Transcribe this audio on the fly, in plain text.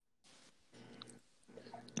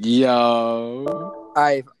Yo.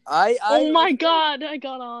 Oh my god, I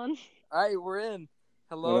got on. Alright, we're in.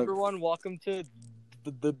 Hello, What up? everyone. Welcome to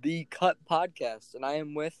the Cut Podcast. And I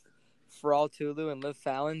am with Firoal, Tulu, and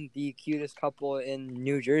Fallon, the cutest couple in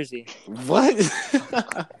New Jersey. What?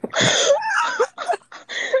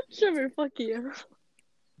 Trevor, fuck you.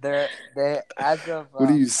 They as of What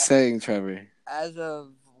are you saying, Trevor? as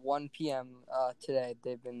of 1 p.m. Today,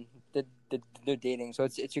 they're dating. So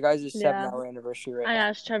it's you guys' 7-hour anniversary right I now.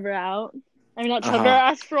 asked Trevor out. I mean, not Trevor, Uh-huh.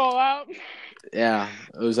 I asked Firoal out. Yeah,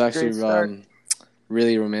 it was actually Great start.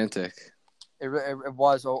 really romantic. It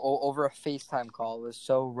was over a FaceTime call. It was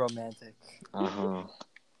so romantic. Uh-huh.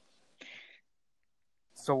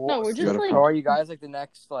 So No, we're just like- so are you guys like the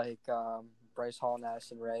next Bryce Hall and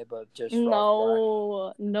Addison Ray, but just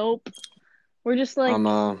No, nope. We're just like I'm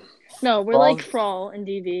no, we're like Firoal and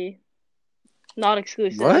DV. Not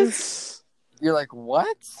exclusive. what? You're like,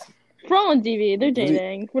 what? Firoal and DV, they're What do you-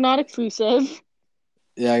 dating. We're not exclusive.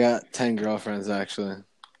 Yeah, I got 10 girlfriends actually.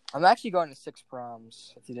 I'm actually going to 6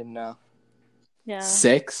 proms, if you didn't know. Yeah.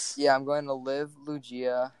 6? Yeah, I'm going to Liv,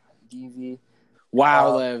 Lugia, DV.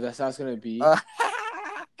 Wow, Lev, that's how it's gonna be.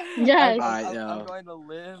 Yes. I'm going to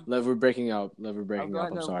Liv. Lev, we're breaking up. I'm going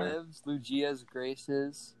I'm to sorry. Liv's, Lugia's,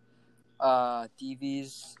 Grace's,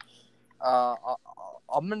 DV's.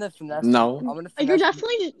 I'm gonna finesse. No. I'm gonna You're finesse.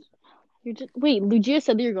 definitely wait, Lugia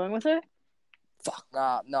said that you're going with her? Fuck.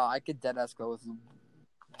 No, I could deadass go with.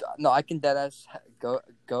 No, I can deadass go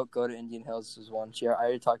to Indian Hills as one. I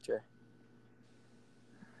already talked to her.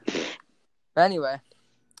 But anyway,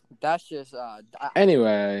 that's just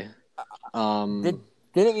Anyway, didn't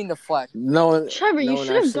mean to flex. no one. Trevor, no you one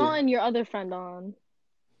should have actually- gotten your other friend on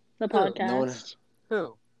the podcast. No one-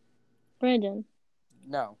 Who? Brandon.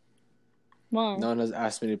 No. Why? No one has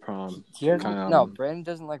asked me to prom. He doesn't, Kinda, no, Brandon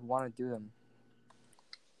doesn't want to do them.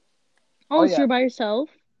 Oh, Oh, so yeah. you're by yourself?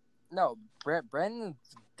 No, Brandon's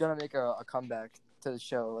gonna make a comeback to the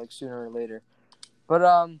show like sooner or later. But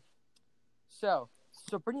so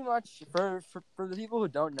pretty much for the people who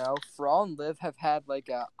don't know, Firoal and Liv have had like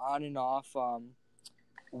a on and off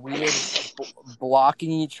weird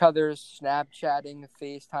blocking each other's Snapchatting,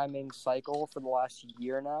 FaceTiming cycle for the last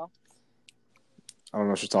year now. I don't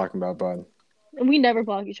know what you're talking about, bud. We never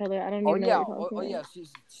block each other. I don't even know what you're talking about. yeah.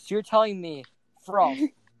 So you're telling me, Firoal,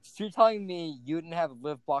 so you're telling me you didn't have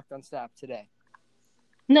Liv blocked on Snap today?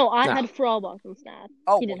 No, I No. had Firoal blocked on Snap.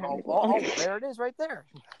 Oh, He didn't have me blocked. there it is, right there.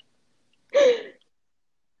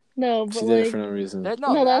 No, but She did it like for no reason. that they're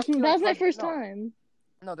was actually my like first no. time.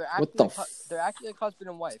 No, they're What actually the they're actually like husband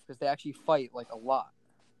and wife because they actually fight like a lot.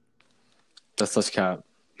 That's such cap.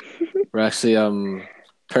 We're actually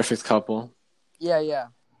perfect couple. Yeah.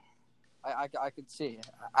 I could see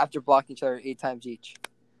after blocking each other 8 times each.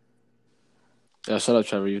 Yeah, shut up,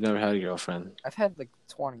 Trevor. You've never had a girlfriend. I've had like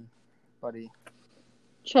 20, buddy.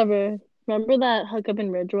 Trevor, remember that hookup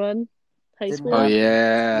in Ridgewood High Didn't School? Oh happen.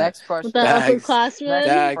 yeah. Next question. With that Bags. upperclassman?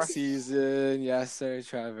 Tag season, yes sir,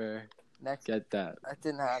 Trevor. Next. Get that. That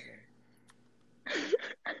didn't happen.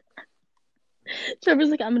 Trevor's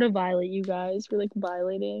like, I'm gonna violate you guys. We're like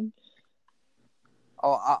violating.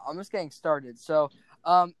 Oh, I'm just getting started. So,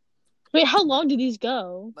 Wait, how long do these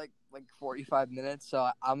go? like 45 minutes. So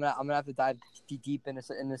I'm gonna have to dive deep into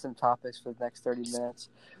some topics for the next 30 minutes.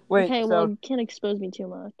 Wait. Okay, so, well, you can't expose me too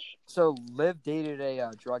much. So Liv dated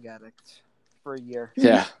a drug addict for a year.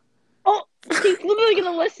 Yeah. Oh, he's literally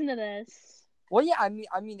gonna listen to this. Well, yeah.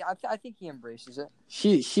 I think he embraces it.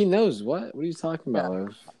 He knows what? What are you talking about,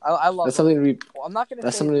 Lev? I love. That's something to be. Well, I'm not gonna.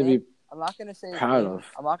 That's say something his to name. be I'm not gonna say his proud name. of.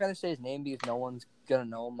 I'm not gonna say his name because no one's gonna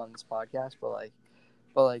know him on this podcast. But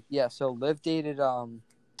like, yeah. So Liv dated an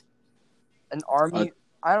army.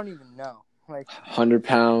 I don't even know. Like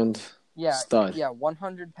 100-pound yeah, stud. yeah,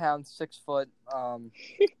 100 pounds, 6 foot,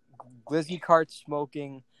 glizzy cart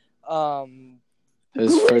smoking.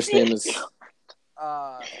 His first name is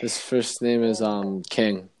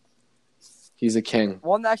King. He's a king.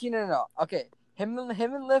 Well, actually, no. Okay, him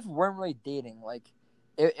and Liv weren't really dating. Like,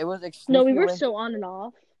 it was like. No, we were sneaky so on and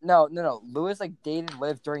off. No. Lewis like dated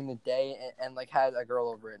Liv during the day and like had a girl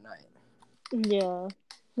over at night. Yeah,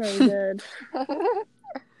 no, we did.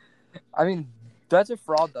 I mean, that's what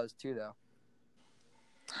Fraud does too, though.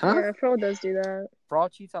 Huh? Yeah, Firoal does do that.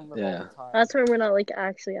 Fraud cheats on Liv all Yeah. the time. That's why we're not like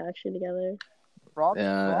actually together. Fraud.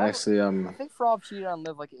 Yeah, Fraud, actually, I think Fraud cheated on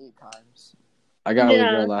Liv like 8 times. I got with a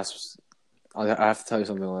Yeah. girl last. I have to tell you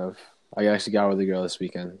something, Lev. I actually got with a girl this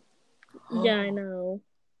weekend. Yeah, I know.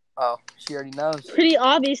 Oh, she already knows. Pretty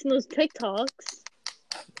obvious in those TikToks.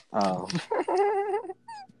 Oh,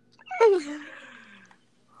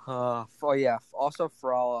 Oh yeah. Also,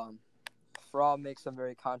 Fraud makes some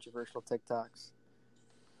very controversial TikToks.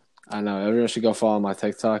 I know. Everyone should go follow my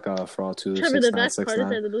TikTok for all two Trevor, six the nine best six part is I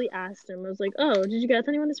nine. literally asked him. I was like, "Oh, did you get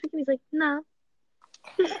anyone this weekend?" He's like, "Nah."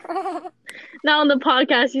 Now on the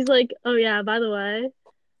podcast, he's like, "Oh yeah, by the way."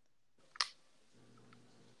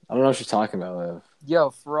 I don't know what you're talking about, Liv. Yo,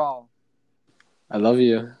 Firoal. I love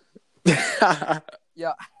you.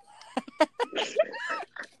 Yeah.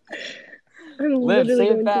 I'm Liv, literally say it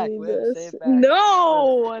going to back. need Liv, say this. it back.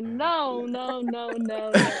 No, no, no, no,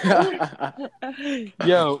 no, no.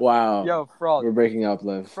 Yo, Wow. yo, Frog. We're breaking up,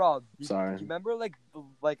 Liv. Frog. Sorry. Do you remember like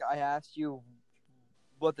I asked you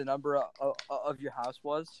what the number of your house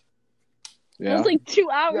was? That Yeah. was like 2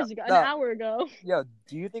 hours Yeah, ago, an hour ago. Yo,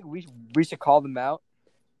 do you think we should call them out?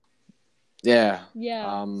 Yeah.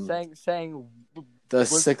 Yeah. Saying The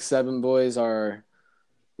 6'7" boys are.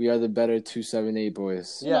 We are the better 2'7"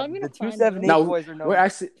 boys. yeah, I'm gonna the find 2'7" No, boys are no. we're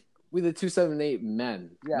actually the 2'7"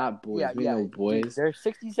 men, Yeah, not boys. yeah, We yeah. know boys. There's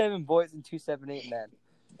 67 boys and 2'7" men.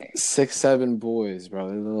 6'7" boys, bro.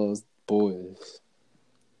 They're those boys.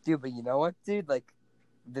 Dude, but you know what, dude? Like,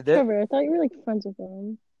 Trevor, I thought you were like friends with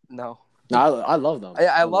them. no. No, I love them.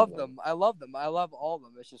 I love them. I love them. I love all of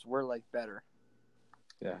them. It's just we're like better.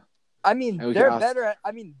 Yeah. I mean, And they're better at.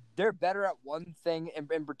 I mean, they're better at one thing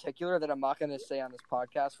in particular that I'm not going to say on this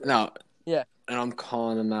podcast. No. Yeah. And I'm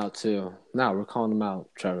calling them out too. No, we're calling them out,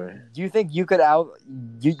 Trevor. Do you think you could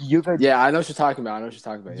you could? Yeah, I know what you're talking about.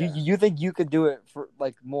 Yeah. You think you could do it for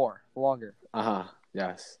like longer?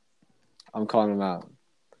 Yes. I'm calling them out.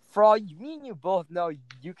 For all me and you both know,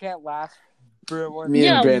 you can't last for more than Me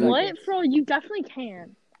and Yeah, Brandon- what, bro? You definitely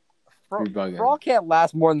can. You're bugging. For all can't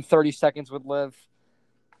last more than 30 seconds with Liv.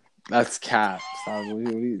 That's cap. Stop.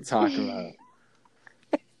 What are you talking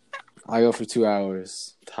about? I go for 2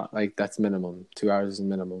 hours. Like, that's minimum. 2 hours is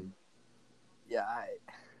minimum. Yeah,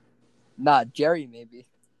 not Jerry maybe.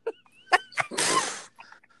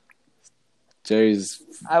 Jerry's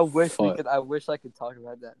I wish foot. I wish I could talk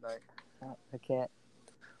about that night. I can't.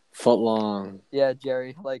 Foot long. Yeah,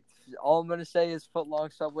 Jerry. Like all I'm gonna say is foot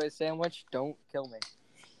long Subway sandwich. Don't kill me.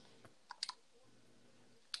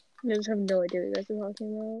 I just have no idea what you guys are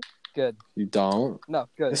talking about. Good. You don't? No,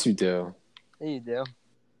 good. Yes, you do. Yeah, you do.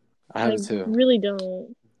 I have I it too. really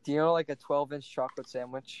don't. Do you know like a 12-inch chocolate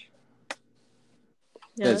sandwich?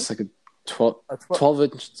 Yeah. Yeah, it's like a 12 A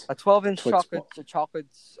 12-inch. A 12-inch Twix chocolate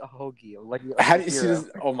hoagie. Like How do a you see hero.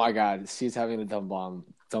 this? Oh my god, she's having a dumb blonde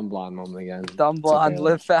moment again. Dumb blonde, okay.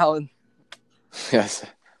 Liv Fallon. Yes.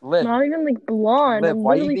 Liv, Not even like blonde. Liv, I'm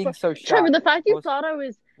why are you literally being so shy? Trevor, the fact you Supposed- thought I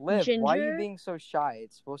was Liv, why are you ginger? being so shy?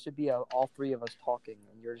 It's supposed to be all three of us talking,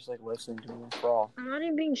 and you're just like listening to me for all. I'm not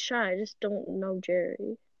even being shy. I just don't know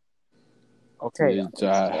Jerry. Okay,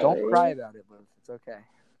 don't cry about it, Liv. It's okay.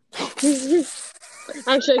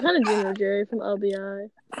 Actually, I kind of do know Jerry from LBI.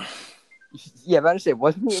 Yeah, but I say,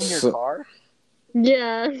 wasn't he in your car?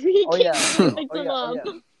 Yeah. He Oh yeah. picked Oh him yeah. up.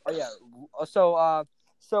 Oh yeah.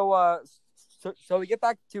 So we get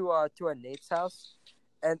back to Nate's house,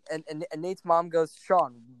 and Nate's mom goes,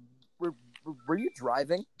 Sean, were you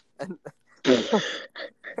driving? And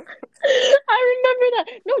I remember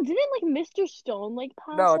that. No, didn't like Mr. Stone like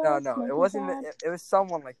pass no, us? it wasn't. It was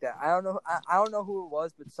someone like that. I don't know. I don't know who it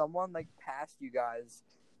was, but someone like passed you guys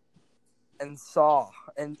and saw.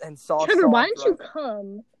 Trevor, why didn't you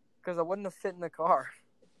come? Because I wouldn't have fit in the car.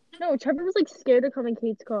 No, Trevor was like scared to come in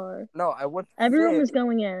Kate's car. No, I wouldn't. Everyone fit. was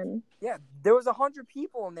going in. Yeah, there was 100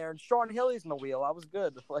 people in there, and Sean Hilly's in the wheel. I was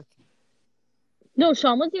good. Like, No,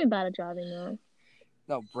 Sean wasn't even bad at driving though.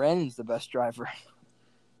 no, Brandon's the best driver.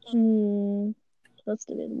 That's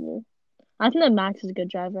debatable. I think that Max is a good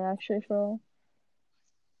driver actually for all.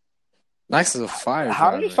 Max is a fire How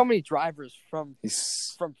are driver. there so many drivers from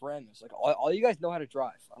He's Brandon's? Like, all you guys know how to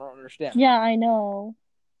drive. I don't understand. Yeah, I know.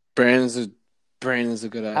 Brandon's a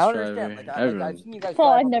good ass I don't driver. understand. Like, Everyone. I've seen you guys Paul,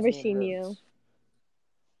 drive I've on the never same seen roads. you.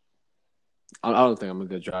 I don't think I'm a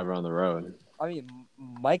good driver on the road. I mean,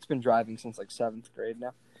 Mike's been driving since like 7th grade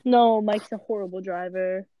now. No, Mike's a horrible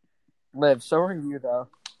driver. Liv, so are you though.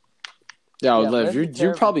 Yeah, Yeah, Liv, Liv's a you're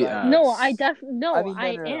terrible probably driver. ass. No, I definitely no, I mean,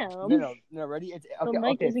 I no, am. No, ready? It's But okay.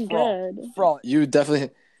 Mike Okay, isn't Fraud. good. Fraud. You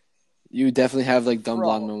definitely have like dumb Bro,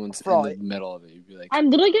 blonde moments bro, in the middle of it. You'd be like, I'm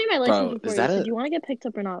literally getting my Bro, license is before that you. So it? do you want to get picked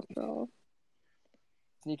up or not, bro?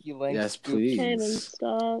 Sneaky link. yes, please. Okay, then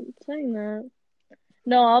stop saying that.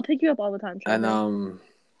 No, I'll pick you up all the time. Trevor. And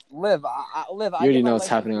Liv, Liv. you already know what's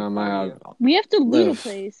happening on my We have to leave a Liv.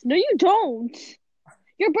 place. No, you don't.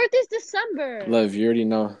 Your birthday's December. Liv. You already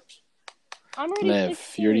know. I'm already Liv,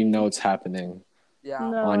 16. you already know what's happening Yeah.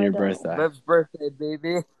 No, on I your don't. birthday. Liv's birthday,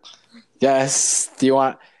 baby. Yes. Do you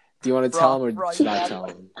want to tell him Bro, or should you I got tell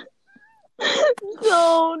it. him?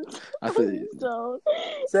 Don't. I feel, Don't.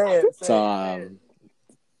 Say it. so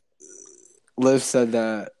Liv said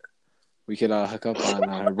that we could hook up on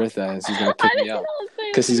her birthday, and she's gonna pick I me didn't up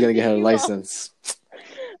say because she's gonna get her you up. license.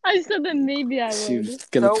 I said that maybe I She would. was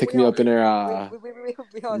gonna pick me up in her.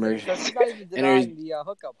 Wait, Mer- so she's not even in her- denying the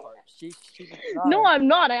hookup part. She's No, I'm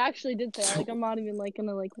not. I actually did say that. Like, I'm not even like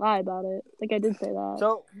gonna like lie about it. Like, I did say that.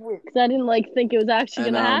 So wait, Because I didn't like think it was actually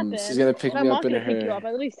and gonna happen. she's gonna pick But I'm me not up in gonna pick you her. up. I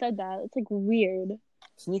literally said that. It's like weird.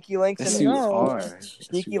 sneaky links Yes, and you No. are. Yes,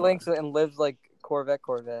 sneaky you links are. and lives like Corvette.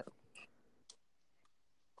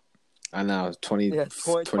 I know. 20, Yeah,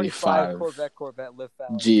 25 Corvette, live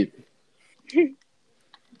Fallon. Jeep.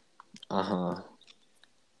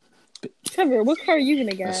 Trevor, what car are you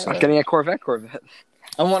gonna get? Yes, I'm getting a Corvette.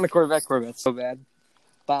 I want a Corvette so bad,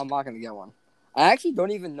 but I'm not gonna get one. I actually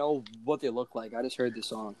don't even know what they look like. I just heard the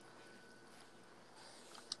song.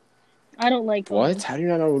 I don't like What? them. How do you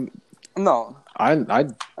not know? No, I Actually,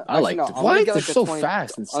 like no, it. I'm gonna What? get, They're like, a so 20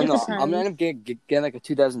 fast and oh no, sexy. Depends. I'm gonna end up getting like a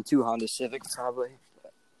 2002 Honda Civic probably.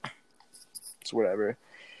 It's whatever,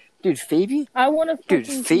 dude. Fabian, I want a dude.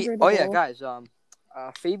 fucking convertible. Oh yeah, guys.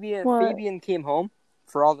 Fabian What? came home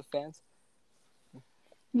for all the fans.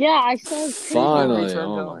 Yeah, I saw. Finally! Returned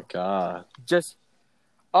Oh home. my god! Just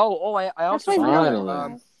I also That's why forgot.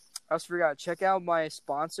 Finally. I also forgot. Check out my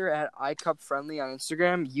sponsor at iCupFriendly on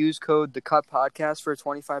Instagram. Use code The Cup Podcast for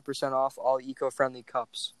 25% off all eco-friendly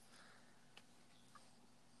cups.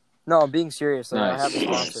 No, I'm being serious. Like, I have a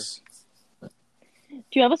sponsor. Nice. Do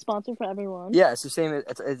you have a sponsor for everyone? Yeah, it's the same.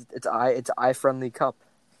 It's iFriendly cup.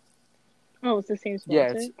 Oh, it's the same sponsor.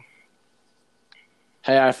 Yeah, it's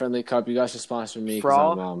Hey, iFriendly Cup, you guys should sponsor me because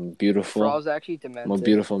Frawl- I'm beautiful. Frawl's actually demented. I'm a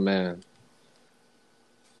beautiful man.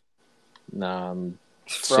 Nah, I'm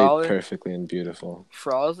Frawl, shaped perfectly and beautiful.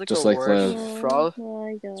 Frawl's like Just a like worst. Liv. Frawl, Oh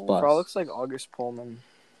my god. Plus. Frawl looks like August Pullman.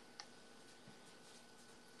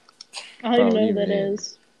 I don't Bro, even know what who do you that mean?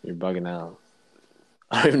 is. You're bugging out.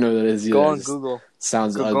 I don't even know what that is either. Go It on just Google.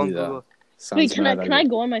 Sounds Go on ugly though. Google. Sounds Wait, can I mad can I ugly.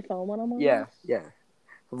 go on my phone when I'm on? Yeah.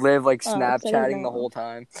 Liv like Oh, so I don't Snapchatting know. the whole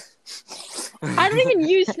time. I don't even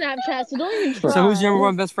use Snapchat, so don't even try. So who's your number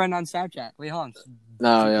one best friend on Snapchat? Wait, hold on.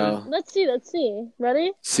 No, yo. Let's see.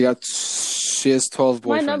 Ready? She has 12 boyfriends.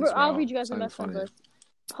 My number. Bro. I'll read you guys It's my not best friend funny. list.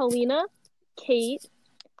 Paulina, Kate,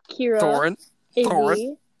 Kira, Thorin.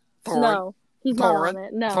 Izzy. No, he's not on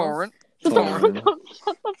it. No. Thorin. Shut the Thorin. fuck up.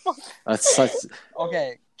 Shut the fuck up. That's such.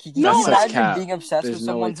 Okay. Can No, you that's imagine cap. being obsessed There's with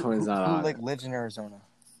no way someone Thorin's not who on like it. lives in Arizona?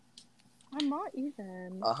 I'm not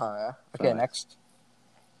even. Yeah. Okay, Fuck. next.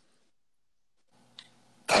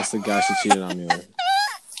 That's the guy she cheated on me with.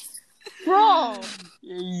 Bro,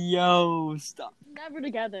 Yo, stop. never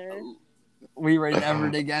together. We were never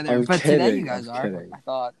together, I'm but today kidding, you guys I'm are. kidding. I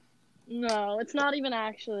thought. No, it's not even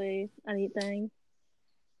actually anything.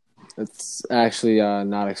 It's actually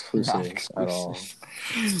not exclusive, Not at all.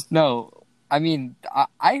 exclusive. No, I mean,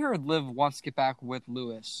 I heard Liv wants to get back with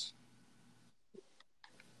Lewis.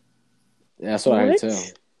 Yeah, that's what I heard too.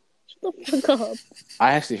 Shut the fuck up.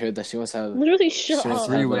 I actually heard that she wants to have. Literally shut She wants up.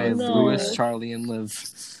 to have Three-way, a- No. Lewis, Charlie, and Liv.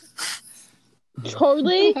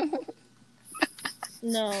 Charlie?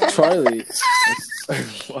 No. Charlie.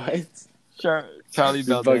 What? Charlie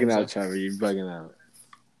You're Bell. bugging out, Trevor. You're bugging out.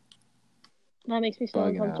 That makes me so Bugging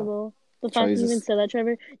out. uncomfortable. The fact Charlie's that you even just- said that,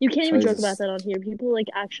 Trevor. You can't even Charlie's joke about just- that on here. People like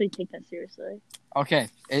actually take that seriously. Okay,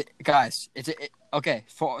 guys, okay.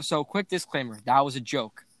 So, quick disclaimer: that was a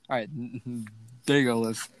joke. All right, there you go,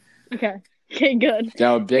 Liv. Okay. Okay, good.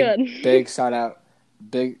 Yo, Good. big shout out,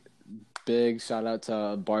 big shout out to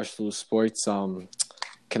Barstool Sports.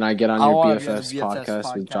 Can I get on I your wanna be on the BFF's BFFs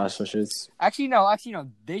podcast with podcast. Josh Richards? Actually, no.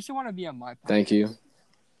 They should want to be on my podcast. Thank you.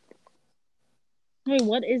 Wait,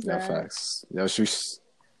 what is No that? facts. Yo,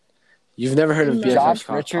 you've never heard of No. BFF's Josh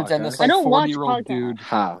podcast? Richards and this I like don't watch 40-year-old podcasts. dude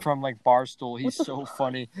How? from like Barstool. He's What the so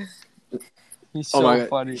funny. He's Oh so my god,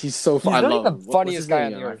 funny. he's so He's funny. I literally love the him. funniest What's his guy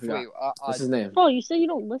on name? the I earth. forgot. Wait, What's his name? Bro, you say you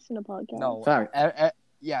don't listen to podcasts. no, Fact.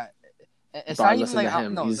 yeah. It's Bro, not even listen like to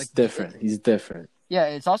him. no, He's like, different. He's different. Yeah,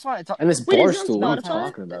 it's also on. And it's Wait, is it on Barstool. What are you Spotify?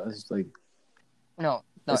 talking about? It's like no,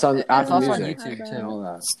 it's on it's Apple also on Music YouTube too. and too. all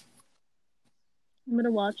that. I'm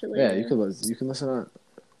gonna watch it later. Yeah, you can listen on.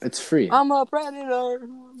 It's free. I'm a predator.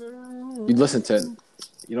 You listen to it.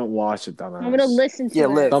 You don't watch it, dumbass. I'm gonna listen to Yeah,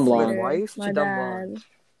 it Liv. Dumb later. blonde. Why are you such My a dumb bad. blonde?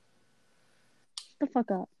 Shut the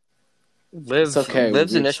fuck up. Liv's It's okay,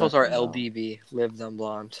 Liv's we initials accept are it now. LDB. Liv dumb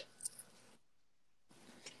blonde.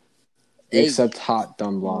 We Hey. accept hot,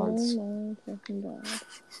 dumb blondes. Oh my fucking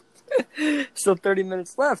god. Still 30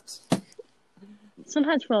 minutes left.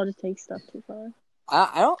 Sometimes Fallon just takes stuff too far.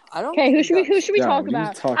 I don't. Okay, who should we Yeah, talk what are you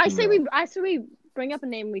about? talking I say about? we bring up a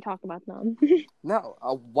name and we talk about them. No.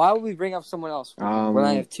 Why would we bring up someone else when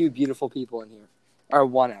I have two beautiful people in here? Or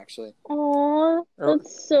one actually. Aw, Or-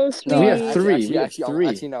 that's so sweet. No, We have three. We have Actually, three.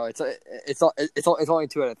 actually, no. It's only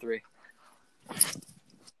 2 out of 3.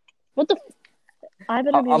 What the? I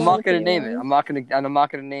better be I'm one not of gonna the name it. ones. I'm not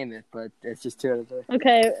gonna name it, but it's just 2 out of 3.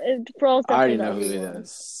 Okay, for all I already know who it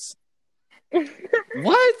is.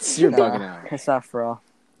 What? You're bugging out. It's not for all.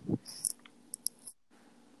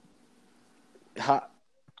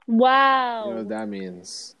 Wow. You know what that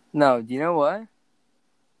means? No, do you know what?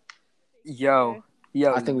 Yo,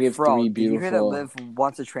 I think we have for all, 3 did you hear that beautiful. Liv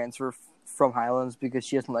wants to transfer from Highlands because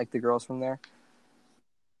she doesn't like the girls from there?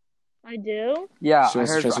 I do. Yeah, She I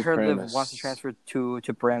wants to heard transfer Liv Paramus. wants to transfer to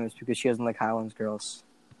Paramus because she doesn't like Highlands girls.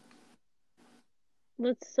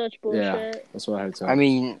 That's such bullshit. That's what I heard too. I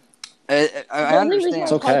mean, I The only reason understand.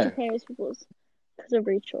 It's I okay. talked to Paris people is because of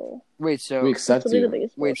Rachel. Wait, so we accept That's really the you.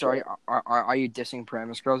 biggest wait, so bullshit. are you dissing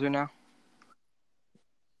Paramus girls right now?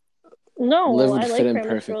 No, Liv would I like fit in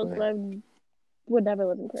Paramus girls, perfectly. but I would never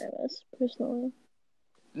live in Paramus, personally.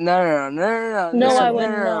 No. No, I Listen, would you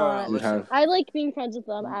not. have I like being friends with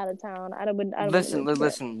them out of town. I wouldn't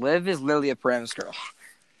Listen. Liv is literally a Paramus girl,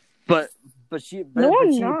 but she's No, I'm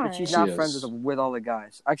not not. She's She not is. friends with all the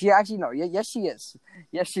guys. Actually, no. Yes, she is.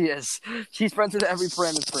 Yes, she is. She's friends with every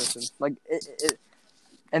Paramus person. Like it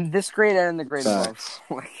and this grade and in the grade above.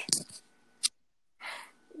 Like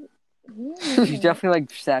she's definitely like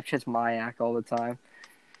Snapchat's Mayak all the time.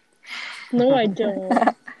 No, I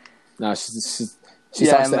don't. no. She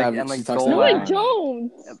Yeah, talks and to like- Abby. and like She talks to No, Dolak. I Abby.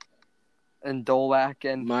 don't. And Dolak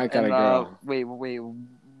and My got and, a girl. Wait.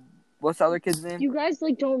 What's the other kid's name? You guys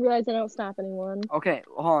don't realize I don't snap anyone. Okay,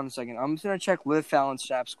 hold on a second. I'm just gonna check Liv Fallon's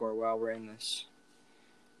snap score while we're in this.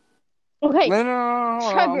 Okay, No. Hold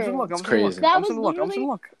on. Trevor. I'm just gonna look. It's crazy. That I'm was just gonna look.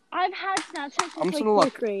 literally- I've had Snapchat since I'm just like gonna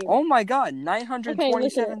look. 4th grade. Oh my god,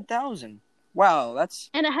 927,000. Wow, that's.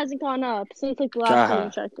 And it hasn't gone up since like the last God. time I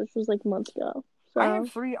checked, which was like months ago. So I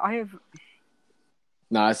have 317,000.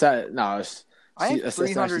 No, it's that. No, it's. I have it's actually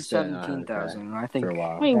stayed at 317,000. I think for a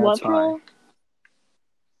while. wait, that's what, high. bro?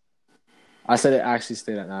 I said it actually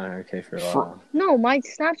stayed at 900K for a while. No, my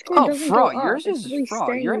snap score Oh, doesn't bro, go up. yours It's is really bro.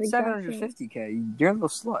 staying You're at the exact same. 750K. You're a little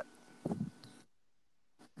slut,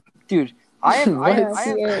 dude. I have What? 700K. I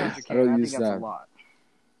And don't I think use that's a that. lot.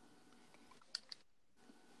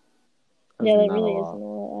 Yeah, that Not really a isn't lot. a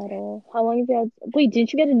lot at all. How long have you had? Wait,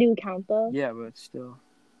 didn't you get a new account though? Yeah, but still.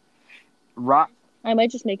 I might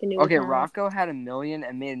just make a new Okay, account. Rocco had 1 million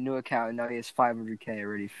and made a new account, and now he has 500K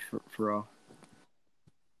already for all.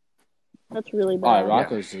 That's really Oh, bad.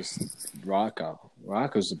 Rocco's just Rocco.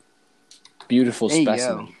 Rocco's a beautiful Hey,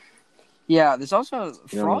 specimen. yo. Yeah, there's also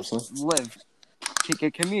You know what I'm Frost Liv.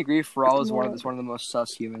 Can we agree Frost is one of the most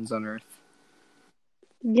sus humans on Earth?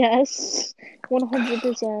 Yes,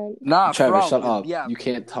 100%. Nah, Trevor, Frost, shut up. Yeah, You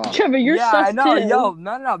can't talk. Trevor, you're yeah, sus I know, too. yo,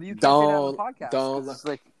 no, but you can't say that on the podcast. Don't. 'cause it's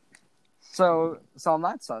like, so I'm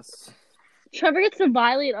not sus. Trevor gets to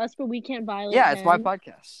violate us, but we can't violate Yeah, him. it's my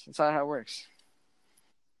podcast. That's not how it works.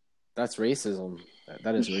 That's racism.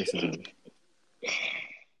 That is racism.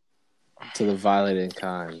 To the violated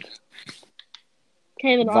kind.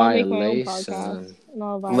 Okay, then I'll make my own Violation. podcast. And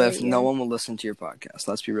I'll violate Liv, you. no one will listen to your podcast.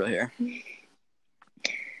 Let's be real here.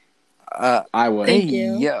 I would. Thank Hey,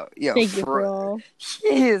 you. yo, Thank you for all.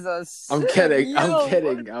 Jesus. I'm kidding. Yo, I'm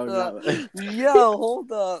kidding. what I'm the- not. Yo,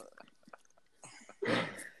 hold up.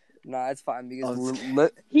 Nah, it's fine because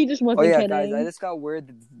He just wasn't oh yeah, kidding. guys, I just got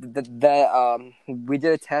word that we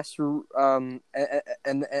did a test and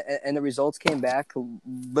the results came back.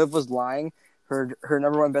 Liv was lying. Her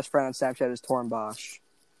number one best friend on Snapchat is Torn Bosch.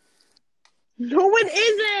 No, it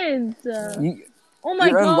isn't. Oh my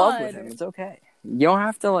You're god. in love with him. It's okay. You don't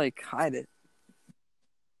have to like hide it.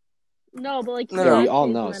 No, but like No, Yeah, we Snapchat all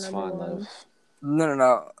is know my it's number fine, one. Liv.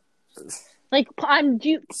 No. Like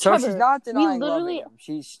So Trevor, she's not denying we literally. loving him.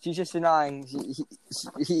 She's just denying he's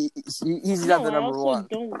No, not the I number also one.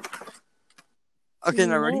 don't. Okay,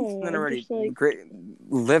 now ready? No, No, ready. just, like- Great.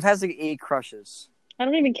 Liv has like 8 crushes. I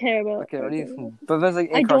don't even care about. Okay, ready? But there's like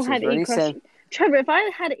 8 I crushes. don't have Ready? 8 crushes. Trevor, if I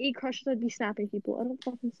had 8 crushes, I'd be snapping people. I don't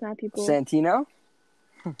fucking snap people. Santino.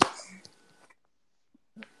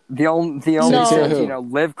 The only No.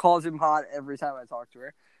 Santino. Liv calls him hot every time I talk to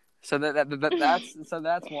her. So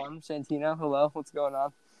that's one. Santino, hello, what's going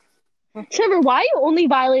on? Trevor, why are you only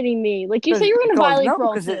violating me? Like you said, you were gonna violate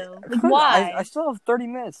Pearl because too. Like why? I still have 30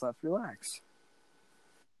 minutes left. Relax.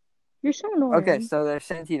 You're so annoying. Okay, so there's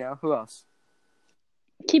Santino. Who else?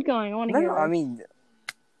 Keep going. I want to hear. No,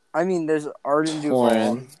 I mean, there's Arden Duval.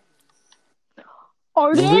 Foreign.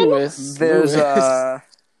 Arden. Lewis. There's Lewis.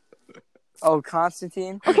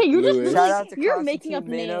 Constantine. Okay, you're just Lewis. really, Shout out to you're Constantine making up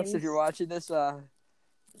Manos names. if you're watching this.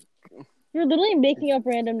 You're literally making up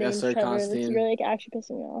random Yes, names, sir, Trevor, and it's Constantine. really like actually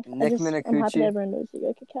pissing me off. Nick I'm happy Minacucci. everyone knows you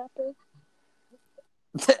like a capper.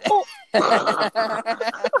 Oh. Don't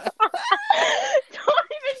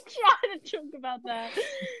even try to joke about that.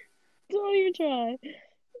 Don't even try.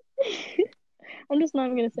 I'm just not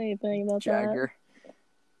even gonna say anything about Jagger. that.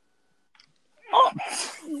 Oh,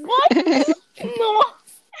 what? No.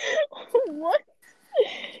 What?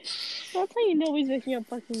 That's how you know he's making up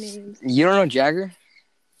fucking names. You don't know Jagger?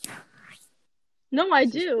 No, I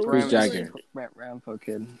do. Who's Jagger? Rampo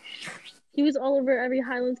kid. He was all over every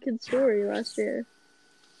Highlands kid story last year.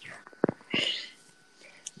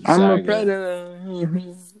 I'm a Jagger. predator.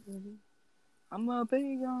 I'm a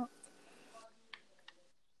big.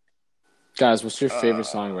 Guys, what's your favorite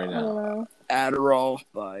song right I don't now? know. Adderall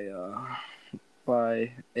by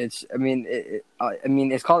it's. I mean,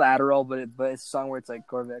 it's called Adderall, but it's a song where it's like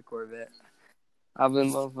Corvette. I've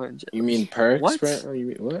been love for. You mean Perks? What? Oh, you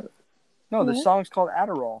mean what? No, the What? song's called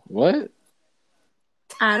Adderall. What?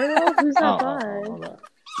 Adderall? Who's that by? Hold on.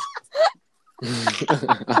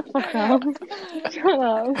 Fuck up. Shut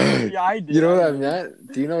up. Yeah, I did. You know what I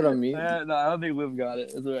meant? Do you know what I mean? No, I don't think Liv got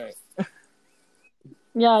it. It's alright.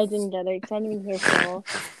 Yeah, I didn't get it because I didn't even hear Fallon.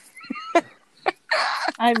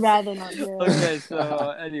 I'd rather not hear it. Okay, so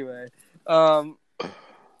anyway,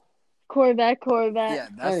 Corvette. yeah,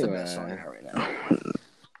 that's Anyway. the best song I got right now.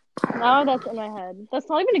 Now that's in my head. That's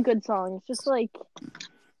not even a good song. It's just like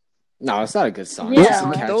No, it's not a good song. Yeah. It's just a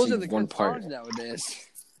But catchy Those are the one good part. songs nowadays.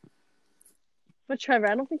 But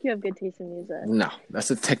Trevor, I don't think you have good taste in music. No,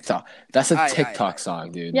 that's a TikTok. That's a Aye, TikTok aye.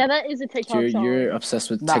 song, dude. Yeah, that is a TikTok song. You're obsessed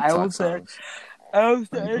with Nah, I TikTok would say- songs. I was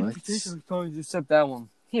What? songs except that one.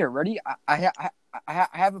 Here, ready? I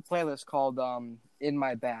have a playlist called In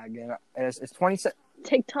My Bag, and it's 27.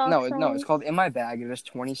 TikTok No, song? it's called In My Bag. It has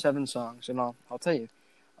 27 songs, and I'll tell you.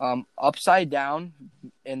 Upside Down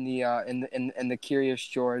in the Curious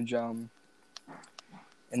George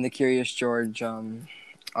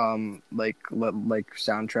like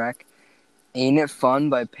soundtrack. Ain't It Fun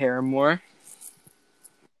by Paramore.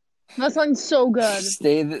 That song's so good.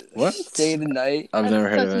 Stay the Night. I've That's never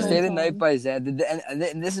heard of such an it. Stay the song. Night by Zed.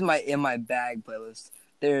 And this is my In My Bag playlist.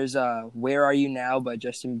 There's Where Are You Now by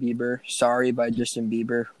Justin Bieber. Sorry by Justin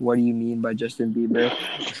Bieber. What Do You Mean by Justin Bieber.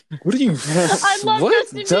 What do you? I love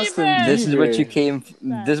what? Justin Bieber. This is what you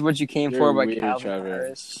Bieber. came You're for by weird, Calvin Trevor.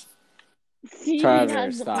 Harris. See, Trevor,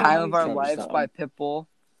 has stop. Time of Our Trevor, Lives stop. by Pitbull.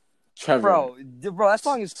 Trevor. Bro, that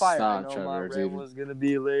song is fire. Stop, I know Trevor, my dude. rain was gonna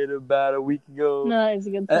be late about a week ago. No, it's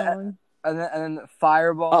a good song. And then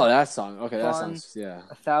Fireball. Oh, that song. Okay, that Fun. sounds yeah.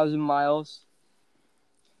 1,000 Miles.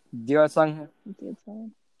 Do you know that song? It's a good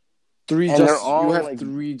song. And they're all, You have like-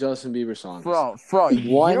 3 Justin Bieber songs. Bro, One,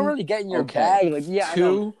 you don't really get in your okay. bag. Like, yeah, I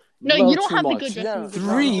know. 2. No, little you don't too have the much. good Justin No, Bieber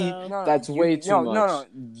Three, songs, though. that's way too much. No.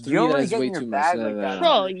 Three, You don't really that's get way in your too bag much. like No, that. no.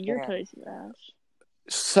 Bro, You you're can't. crazy, Ash.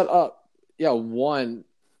 Shut up. Yeah, one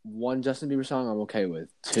Justin Bieber song I'm okay with.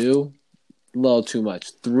 2, a little too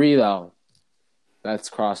much. 3 though, that's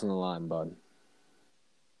crossing the line, bud.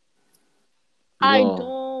 I Whoa.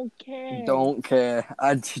 don't care. Don't care.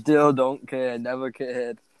 I still don't care. Never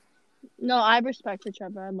cared. No, I respect it,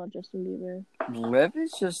 Trevor. I love Justin Bieber. Liv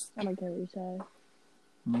is just. I don't care what you say.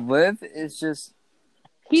 Liv is just.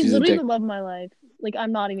 He's She's a literally dick. the love of my life. Like,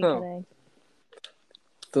 I'm not even Who? kidding.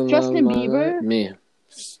 The Justin love- Bieber? Me.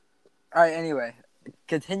 Alright, anyway.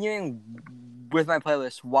 Continuing with my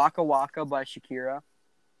playlist Waka Waka by Shakira.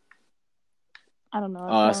 I don't know.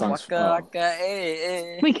 Oh, that song. song's- Waka Waka,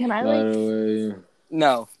 eh, eh. Wait, can I, By like... the way,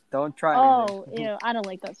 No, don't try Oh, anything. ew. I don't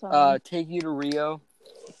like that song. Take You to Rio.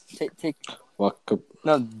 Take. Waka,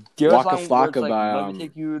 No, the other Waka song where it's Flocka like, by, let me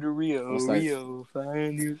take you to Rio, what's that? Rio,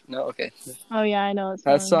 find you. No, okay. Oh, yeah, I know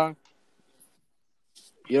That song.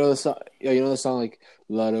 you know the song? Yeah, you know the song like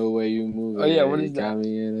 "Love the Way You Move." Oh, yeah, It, what you is got that?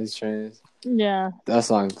 me in this trance. Yeah. That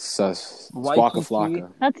song sus. It's Waka Waikiki.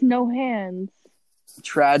 Flocka. That's No Hands.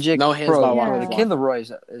 Tragic. No Hands Bro, by Waka The Flocka. Kid Leroy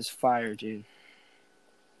is fire, dude.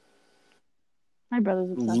 My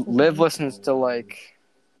brother's obsessed with Liv him. listens to like.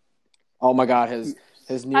 Oh my god, his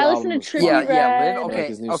new I album. listen to was Trippie fire. Red. Liv. Like Okay,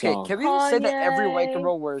 his new okay. song. Can we just say that every white Kanye.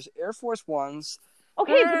 girl wears Air Force Ones?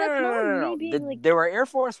 Okay, but that's not me being, like... They were Air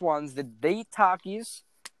Force Ones. They eat Takis.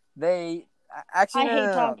 They actually I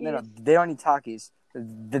hate no, Takis. they don't eat Takis.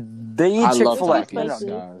 They eat I love Chick-fil-A. Takis,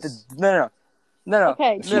 guys. No.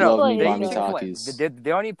 Okay, If you Chick-fil-A love me, is buy me good. Takis. They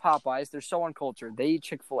don't eat Popeyes. They're so uncultured. They eat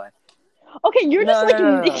Chick-fil-A. Okay, you're just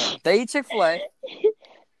like... They eat Chick-fil-A.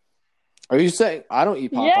 Are you saying I don't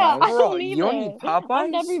eat Popeyes? Yeah, I Bro, don't you either. don't eat Popeyes? I've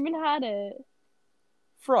never even had it.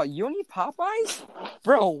 Bro, you don't eat Popeyes?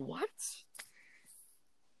 Bro, what?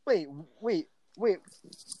 Wait.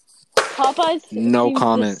 Popeyes No seems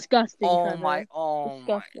comment. disgusting, Oh Trevor. my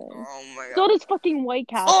Disgusting. god. So does fucking White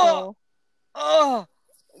Castle. Oh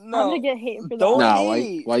I'm no. gonna get hate for Don't that. Nah,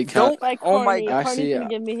 hate. White Cat. Don't. By Oh my Carney. god. Actually, Carney's gonna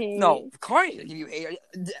give me hate. No, Carney's gonna give you hate.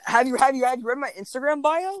 Have you read my Instagram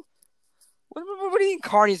bio? What do you mean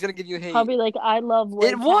Carney's gonna give you hate? Probably like I love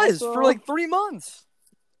White It was Castle. for like 3 months.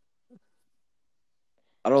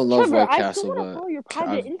 I don't love Trevor, White I Castle, still want to but follow your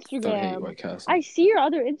private I don't hate Instagram. White Castle. I see your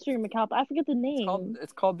other Instagram account, but I forget the name.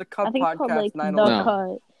 It's called the Cut I think Podcast it's called like 911. The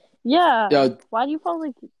Cut. Yeah. Yo, Why do you follow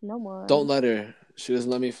like no one? don't let her. She doesn't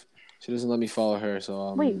let me. She doesn't let me follow her,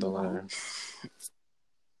 so Wait, don't let what? her.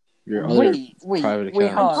 Your other private account.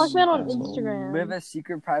 I'm talking about on asshole. Instagram. We have a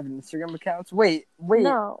secret private Instagram accounts. Wait.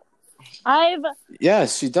 No. I've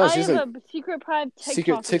Yes, she does. I She's have like a secret private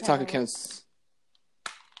secret TikTok account. accounts.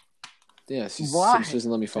 Yeah, Why? she doesn't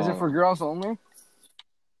let me follow. Is it for girls only?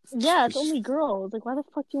 Yeah, it's only girls. Like, why the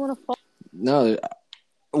fuck do you want to follow? No,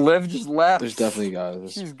 Liv just left. there's definitely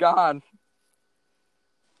guys. She's gone.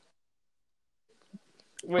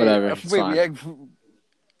 Wait, Whatever, it's fine.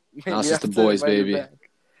 Now it's just the boys, baby.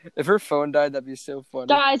 If her phone died, that'd be so funny.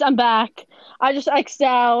 Guys, I'm back. I just X'd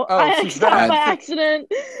out. Oh, I she's X'd out back. by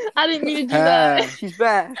accident. I didn't mean to do that. She's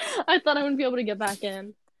back. I thought I wouldn't be able to get back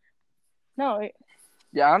in. No,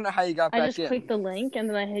 Yeah, I don't know how you got I back just in. clicked the link and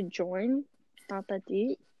then I hit join. Not that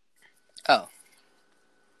deep. Oh.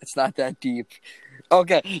 It's not that deep.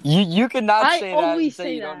 Okay, you cannot I say that and always say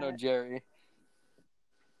say you don't that. know Jerry.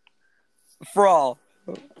 For all,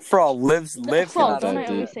 Liv Bro, cannot don't say I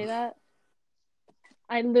always that. say that?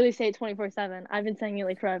 I literally say it 24/7. I've been saying it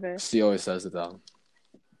like forever. She always says it though.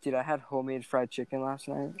 Dude, I had homemade fried chicken last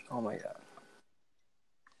night. Oh my god.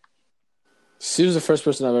 She was the first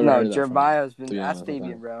person I've ever No, heard that Jeremiah's from, been. to be That's honest with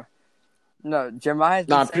Fabian, that. bro. No, Jeremiah's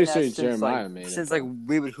been No, I'm saying pretty that sure since, Jeremiah like, made it, since though. like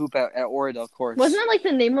we would hoop at Oradell courts. Wasn't that like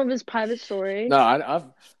the name of his private story? No,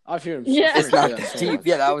 I've heard him. Yeah. It's not say that that so deep. much.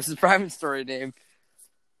 Yeah, that was his private story name.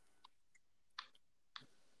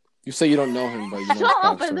 You say you don't know him, but you know his Shut up!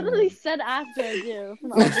 private I story. literally said after I do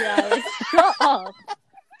from LGI. Like, shut up!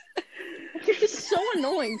 You're just so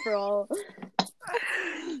annoying, bro.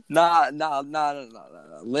 Nah.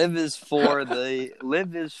 Liv is for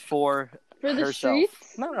For the herself.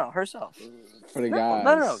 streets? No, herself. For the No,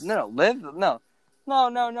 guys. no. Liv, no.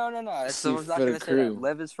 So See, I was not for the gonna say crew. that.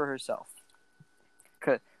 Liv is for herself.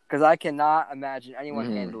 Because I cannot imagine anyone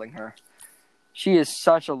Mhm. handling her. She is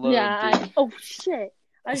such a load. Yeah, oh shit.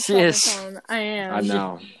 I just She dropped is. my phone. I am. I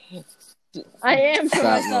know. I am for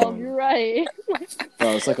Fat myself, load. you're right.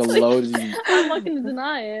 Bro, it's like a load. I'm not gonna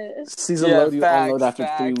deny it. Season Yeah, load you facts, unload after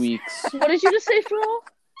 3 facts. weeks. What did you just say, Fro?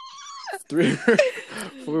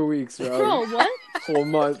 4 weeks, bro. Fro, what? Whole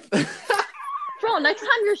month. Fro, next time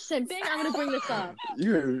you're simping, I'm gonna bring this up.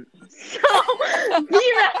 You're So,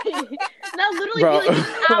 be ready. Now, literally, Bro. be like an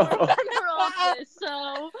hour when we're off this,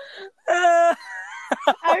 so... I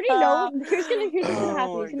already know. Here's what's gonna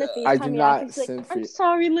happen. He's gonna FaceTime I do me not after. He's like, simp for I'm you.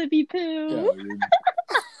 sorry, Libby Poo.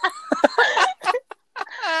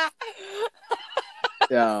 Yo,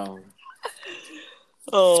 yo.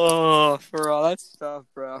 Oh, for all that's tough,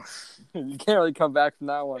 bro. You can't really come back from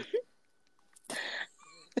that one.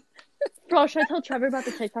 Bro, should I tell Trevor about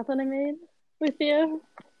the TikTok that I made with you?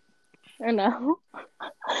 Or no?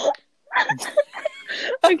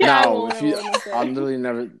 Okay, I No, won't. if you, I won't. I'm literally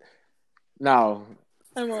never. No,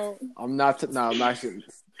 I won't. I'm not. No, I'm actually.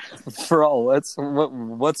 For all,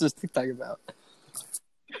 what's this TikTok about?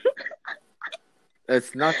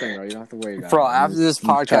 It's nothing, bro. You don't have to worry about Bro, it. after this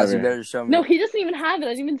podcast, Trevor. you better show me. No, he doesn't even have it. I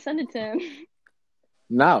didn't even send it to him.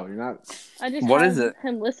 No, you're not. I just What had is it?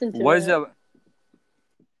 him listen to it. What is it?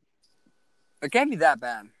 It can't be that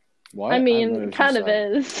bad. What? I have mean, never kind seen of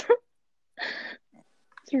that. is.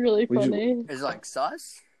 It's really Would you- funny. Is it like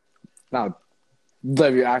sus? No,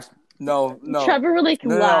 Liv, you asked. No. Trevor like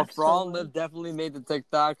No, laughed. Fallon so Liv much. definitely made the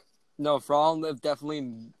TikTok. No, Fallon Liv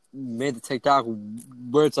definitely made the TikTok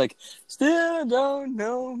where it's like, still don't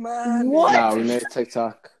know my What? No, we made a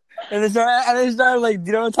TikTok. And they started like, do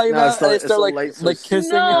you know what I'm talking No, about? it's the- And they it's start the like light like switch.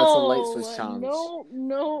 kissing. No. No, That's a light switch challenge.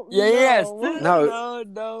 No. Yeah. No. Still No.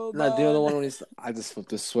 no. No, do you know the one when he's? I just flipped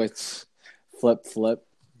the switch. Flip. Flip.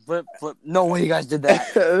 No way you guys did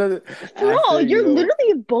that. Bro, After you're you-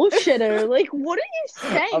 literally a bullshitter. Like, what are you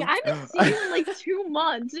saying? I'm- I haven't seen you in like 2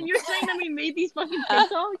 months, and you're saying that we made these fucking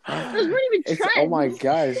TikToks? Those weren't even It's, trends. oh my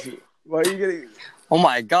gosh. Why are you getting? Oh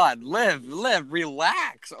my god, Liv,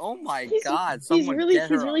 relax. Oh my god, He's someone really, get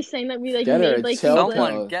her he's really a- saying that we like Get her made a like chill these, pill.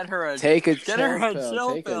 like, someone get her a Take a get chill her a pill.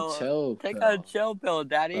 chill Take pill. a chill Take pill. a chill pill,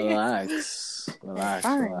 daddy. Relax.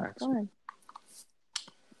 fine.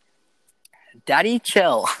 Daddy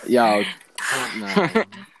chill. Yo, no.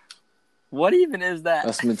 What even is that?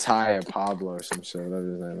 That's Matai or Pablo or some shit,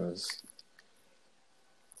 whatever his name is.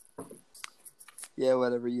 Yeah,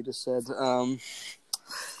 whatever you just said.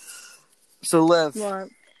 So Liv, What?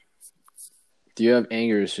 Do you have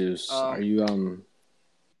anger issues? Are you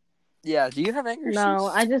yeah, do you have anger issues? No,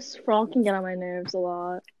 I just Frog can get on my nerves a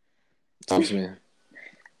lot. talk to me?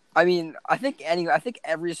 I mean, I think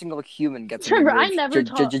every single human gets Trevor, I nerves never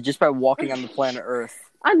talk. just by walking on the planet Earth.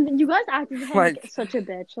 You guys act as if I'm Like- such a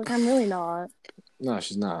bitch. Like I'm really not. No,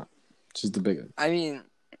 she's not. She's the biggest. I mean,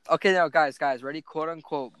 okay, no, guys, ready? "Quote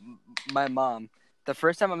unquote," my mom. The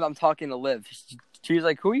first time I'm talking to Liv, she's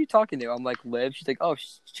like, "Who are you talking to?" I'm like, "Liv." She's like, "Oh,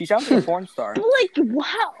 she sounds like a porn star." But like,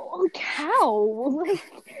 wow, like how? Like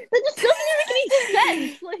that just doesn't even make any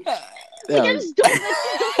sense. Like Yeah, I just don't. Like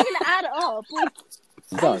it doesn't even add up. Like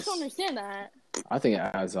it I does. just don't understand that. I think it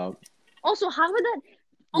adds up. Also, how would that?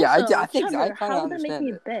 Yeah, Also, I think Trevor, I kinda how would that make understand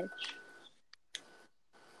me it. a bitch?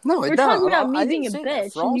 No, We're it doesn't. talking about I me being a didn't say that.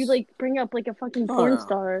 bitch, For and you all- like bring up like a fucking porn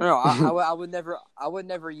star. No, I would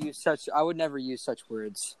never use such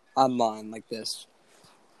words online like this.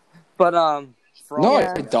 But for No, all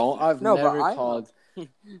Yeah. I don't. I've No, but never I- called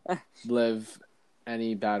Liv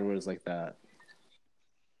any bad words like that.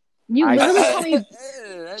 You I- literally call me.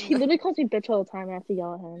 He literally calls me bitch all the time. I have to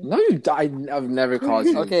yell at him. No, I've never called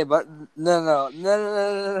you. Okay, but no.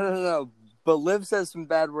 But Liv says some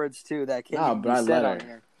bad words too that can't No, be but I said let on her.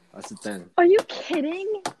 here. That's the thing. Are you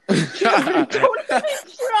kidding? Trevor, don't even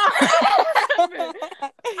try. Trevor,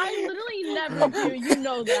 I literally never do. You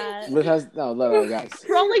know that. Liv has no, guys.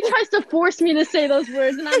 Ron like tries to force me to say those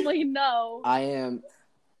words, and I'm like, no, I am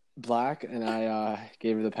black, and I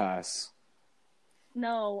gave her the pass.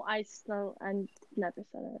 no. I never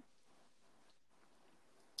said it.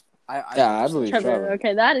 I believe Trevor, Trevor.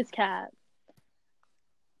 okay, that is cat.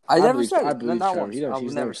 I never believe, said I it. believe Not Trevor. once. He's I would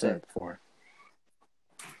never never said say it before.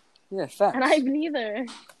 Yeah, facts. And I've neither.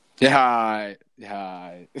 Yeah.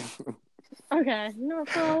 Okay, no,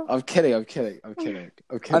 so I'm kidding.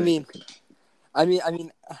 I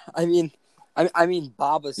mean,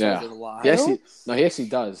 Baba says Yeah. it a lot. He actually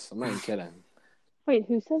does. I'm not even kidding. wait,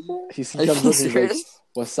 who says it? He Are you comes up and he's like, serious?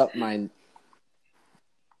 "What's up, mine?"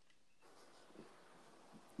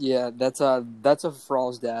 Yeah, that's a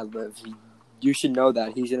Frall's dad, Liv. You should know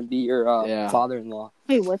that. He's gonna be your father-in-law.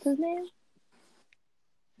 Wait, what's his name?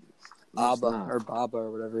 No, it's Abba not. or Baba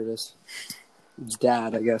or whatever it is. It's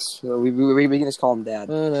dad, I guess. So we can just call him dad.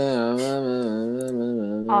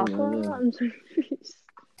 Aqua? I'm sorry.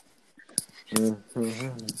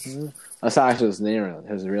 That's not actually his name.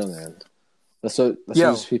 His real name. That's what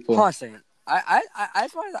Yo, just people. hold on a second. I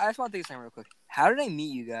just want to take a second real quick. How did I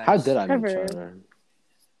meet you guys? How did I meet Trevor. Trevor?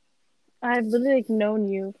 I've literally like, known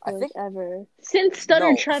you for I think- ever since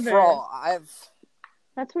Stutter No, Trevor. Frall,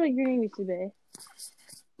 That's what your name used to be.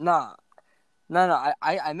 No.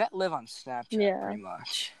 I met Liv on Snapchat pretty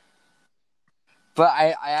much. But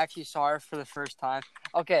I actually saw her for the first time.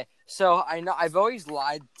 Okay, so I know I've always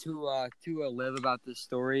lied to Liv about this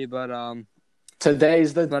story, but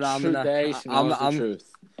Today's the But I'm true gonna- day. She knows the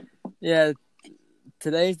truth. yeah,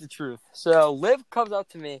 today's the truth. So Liv comes up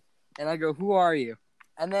to me and I go, "Who are you?"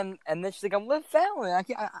 And then she's like, "I'm Liv Fallon."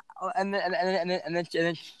 And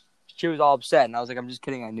then she was all upset, and I was like, "I'm just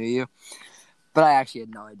kidding. I knew you." But I actually had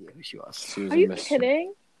no idea who she was. She was Are a you mystery.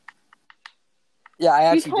 kidding? Yeah, I You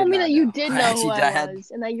actually told did me not that you know. did I know actually who did- I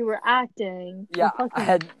was and that you were acting. Yeah, You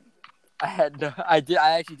fucking-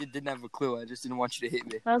 I actually didn't have a clue. I just didn't want you to hate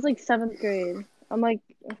me. I was like 7th grade. I'm like,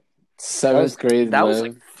 Seventh grade. That Liv. was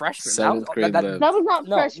like freshman. Seventh grade Liv. that was not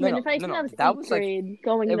No, freshman. no, If I no, think no, that was that 8th was, like, grade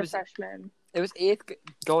going it into was- freshman. It was 8th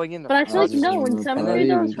going in. But I feel like just no, in remember 7th playing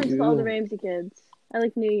grade I was friends with all the you. Ramsey kids. I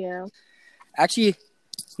like knew you. Actually,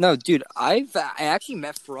 no, dude. I actually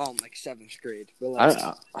met Fallon in like 7th grade. But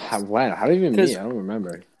like, When? How do you even meet? 'Cause- I don't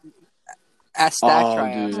remember. at stack Oh,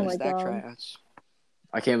 tryouts. dude. Oh my At stack God. tryouts.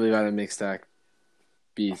 I can't believe I didn't make Stack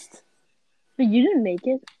Beast. But you didn't make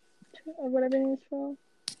it, or whatever it is for.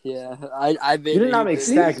 Yeah, I made. You did not make it.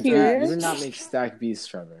 Stack you Beast. serious? You did not make Stack Beast,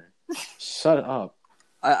 Trevor. Shut up.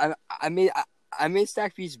 I made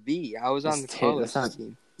Stack Beast B. I was on the That's Carlos not-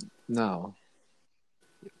 team. No.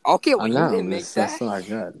 Okay, well, I you know. didn't make That's that not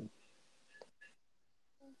good.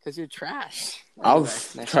 because you're trash. I'll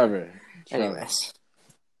Anyway, Trevor. Anyways,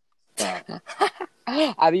 Stop.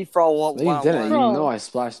 I beat for a while. No, you didn't. You Bro. know I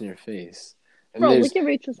splashed in your face. And Bro, there's look at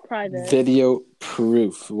Rachel's private. video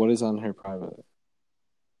proof. What is on her private?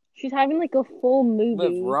 She's having like a full movie.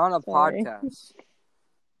 Liv, we're on a Sorry. podcast.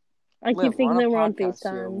 I keep Liv, thinking we're that we're on podcast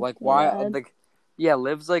here. FaceTime. Like, My why? bad. Like, yeah,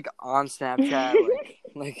 Liv's like on Snapchat,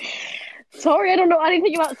 like Sorry, I don't know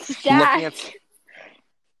anything about looking Stack. at.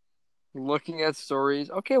 Looking at stories.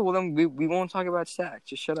 Okay, well then we won't talk about sex.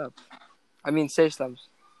 Just shut up. I mean, say stuff.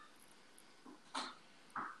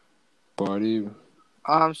 Party.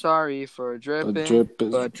 I'm sorry for A dripping, drip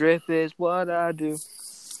is. but drip is what I do.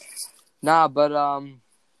 Nah, but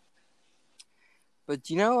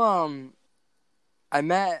you know, I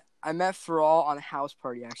met Firoal on a house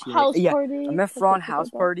party actually. House yeah, party. I met Firoal on a house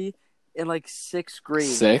party in like 6th grade.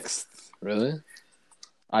 6th? Really?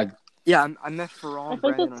 Yeah, I met Firoal I and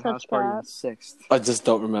think Brandon on that's a house such party in cat. 6th. I just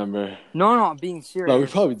don't remember. No, I'm being serious. No, we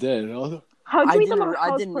probably did. How'd you I meet them on a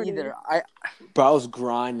house didn't party? either. But I was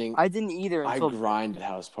grinding. I didn't either I until grinded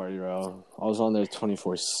house party, bro. I was on there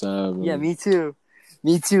 24/7. yeah, me too.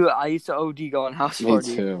 Me too. I used to OD go on house Me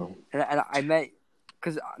party. too. And I met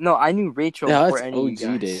because no, I knew Rachel Yeah, before that's any of you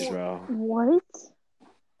OG guys. days, bro. What?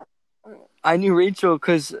 I knew Rachel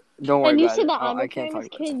because don't worry And you about said it. that I'm I a can't famous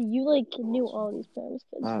talk about kid. it. You like knew all these famous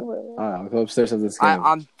kids. All right, I'll go upstairs after this game.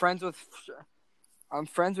 I'm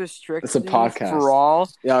friends with Strix. It's a podcast.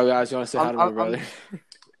 Firoal. Yeah, guys, you want to say hi to my I'm- brother?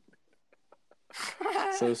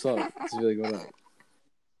 So what's up? It's really going on.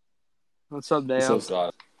 What's up, Dale? What's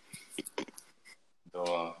up?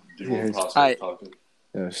 So, do Yeah, you want Hi. talking?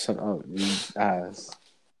 Yeah, shut up, you ass.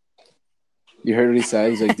 You heard what he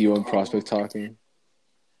said? He's like, do you want prospect talking?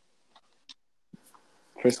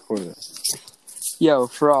 Chris Quarter. Yo,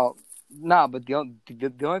 Firoal. Nah, but the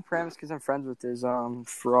only premise kids I'm friends with is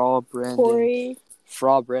Firoal, Brandon, Corey.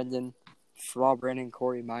 Firoal, Brandon,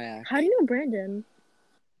 Corey, Mayak. How do you know Brandon?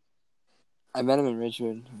 I met him in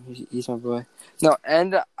Richmond. He's my boy. No,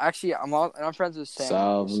 and actually, I'm friends with Sam.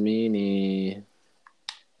 Salvini.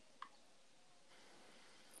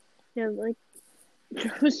 Yeah, like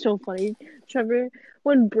it was so funny, Trevor,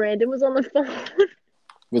 when Brandon was on the phone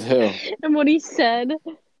With who? and what he said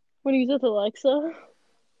when he was with Alexa.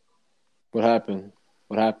 What happened?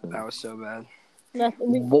 What happened? That was so bad.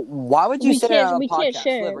 Nothing. Why would you say it on a We podcast? can't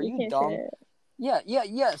share Liv, it. are We you can't dumb? share it.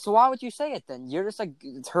 Yeah. So why would you say it then? You're just like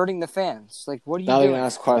it's hurting the fans. Like, what are you Now they're doing? gonna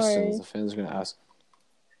ask questions. Sorry. The fans are gonna ask.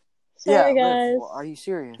 Sorry, yeah, guys. Liv, are you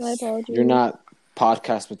serious? My apologies. You're not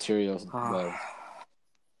podcast material, Ah. Liv.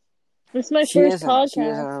 This is my She first isn't. podcast. She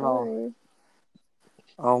isn't at all. Sorry.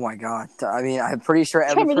 Oh my god. I mean, I'm pretty sure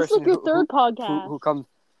every Trevor, this is person like your third podcast. who comes.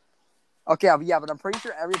 Okay, yeah, but I'm pretty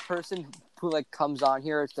sure every person who like comes on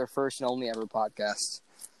here, it's their first and only ever podcast.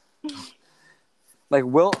 Like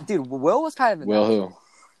Will was kind of Will who?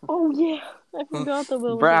 Oh yeah, I forgot the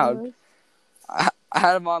Will. Brown. Was I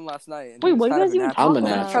had him on last night. And Wait, he was what kind you of guys even natural. I'm a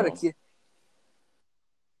talking I tried to natural. keep-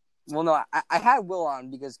 Well, no, I had Will on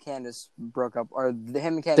because Candace broke up, or him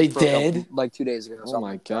and Candace They broke did? up like 2 days ago. Oh so my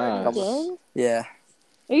I'm like, god. Did? yeah.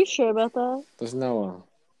 Are you sure about that? There's no.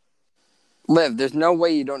 Liv, there's no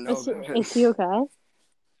way you don't know. Is he okay?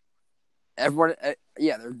 Everyone,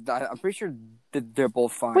 yeah, I'm pretty sure that they're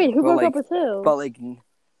both fine. Wait, who but, broke like, up with who? But like,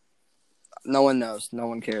 no one knows. No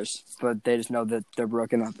one cares. But they just know that they're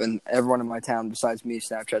broken up, and everyone in my town, besides me,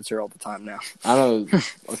 Snapchats her all the time now. I don't know.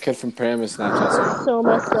 A kid from Paramus Snapchats her. So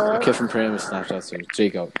messed A up. kid from Paramus Snapchats her.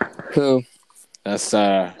 Jacob. Who? That's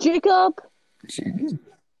Jacob.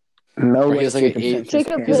 No Or he has like an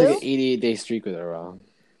Jacob he has like who? an 88-day streak with her, bro.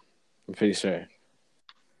 I'm pretty sure.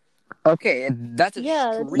 Okay, and that's a Yeah,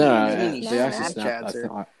 that's- streak. No, Yeah, they yeah. actually snapped. Snapchats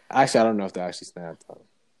her. Actually, I don't know if they actually snapped.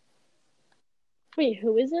 Wait,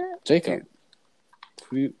 who is it? Jacob.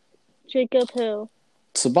 Jacob who?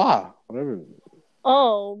 Sabah. Whatever.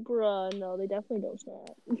 Oh, bruh, no, they definitely don't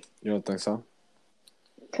snap. You don't think so?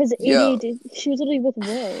 Because Yeah. she was literally with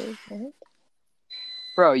Will, right?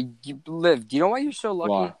 Bro, you live. Do you know why you're so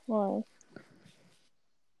lucky? Why? Why?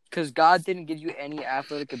 Because God didn't give you any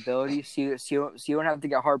athletic ability, so you don't have to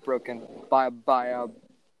get heartbroken by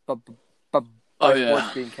Oh, yeah.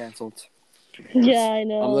 sports being canceled. Yeah, I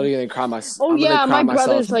know. I'm literally gonna cry myself. Oh yeah, my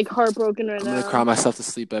brother's like heartropken right I'm now. gonna cry myself to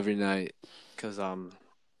sleep every night because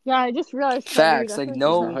Yeah, I just realized. Facts, Trevor, like, that's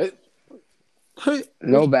no- Hey,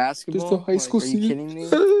 No basketball. just a high school Are you kidding me?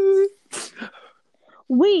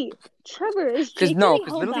 Wait, Trevor, is Because Jake no, getting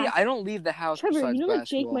because held literally back? I don't leave the house Trevor, besides you know that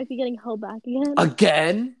Jake basketball. might be getting held back again.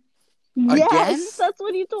 Again? Yes, that's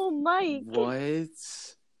what he told Mike. What?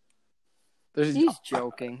 There's, He's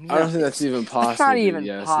joking. I don't think that's even possible. That's not dude. even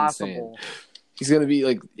Yeah, it's possible. insane. He's gonna be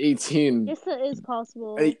like 18. Yes, that is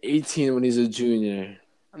possible. 18 when he's a junior.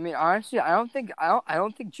 I mean, honestly, I don't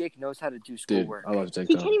think Jake knows how to do Dude, schoolwork. I love Jake.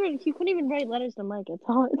 He though. couldn't even write letters to Mike. That's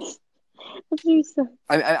all it's. That's what he said.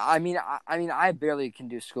 I mean, I barely can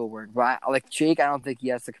do schoolwork, but like Jake, I don't think he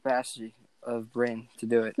has the capacity of brain to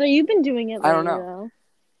do it. No, you've been doing it. I don't lately, know. though.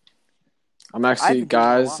 I'm I've actually, been doing a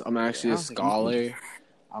guys. lot. I'm actually I a don't think you scholar.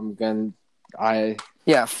 I'm gonna.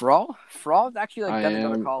 Yeah, Firoal is actually like I gonna go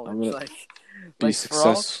to am- college. I'm gonna- Like, be Like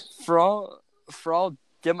successful. for all,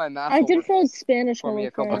 get my math. I did homework fail Spanish for me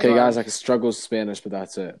a homework. couple for Okay, guys, times. I can struggle with Spanish, but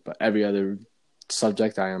that's it. But every other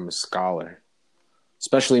subject, I am a scholar,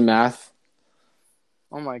 especially math.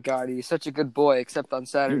 Oh my god, he's such a good boy, except on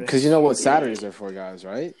Saturdays. Because you know what Saturdays are for, guys,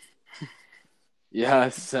 right?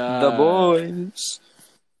 Yes, The boys.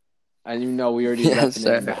 And you know we already Yes, repping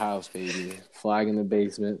it in the sir. house, baby. Flag in the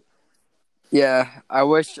basement. Yeah, I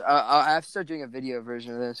wish I have to start doing a video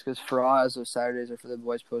version of this because for all as those Saturdays are for the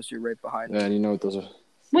boys poster right behind Yeah, me. and you know what those are.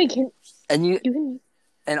 Wait, can And you can?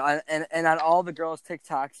 and on all the girls'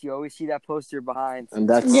 TikToks, you always see that poster behind. And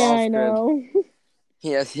that's Yeah, I know.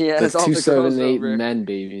 He has the all the girls 278 over. men,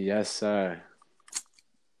 baby. Yes, sir.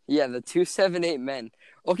 Yeah, the 278 men.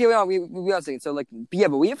 Okay, well, we are saying so like yeah,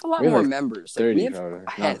 but we have a lot We have more like members. Like 30, we have probably. No, I'm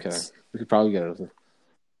heads. kidding. We could probably get it.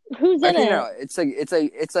 Who's in Okay, it? no, it's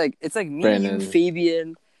like me, Brandon. you,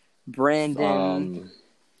 Fabian, Brandon,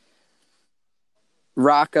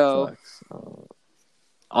 Rocco. Flex.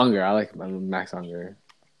 Unger. I like Max Unger.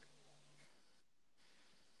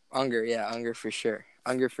 Unger, yeah, Unger for sure.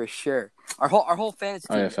 Unger for sure. Our whole fantasy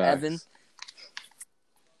team, facts. Evan.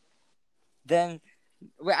 Then,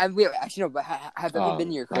 wait, actually no, but have Evan been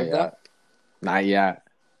to your crib though? Not yet.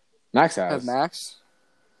 Max Have has. Max?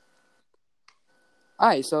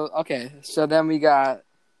 Alright, so then we got.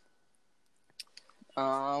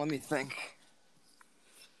 Let me think.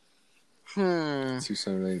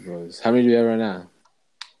 278 boys. How many do we have right now?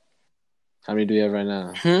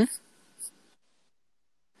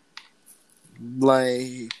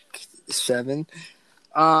 Like 7.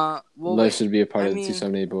 Well, Life should be a part of the mean,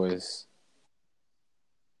 278 boys.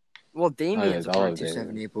 Well, Damien's a I part love of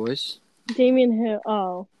 278 boys. Damien who?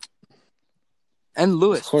 Oh, And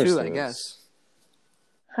Lewis Of course too, there I is. guess.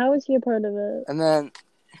 how is he a part of it? And then,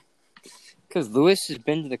 because Lewis has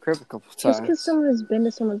been to the crib a couple times. Just because someone has been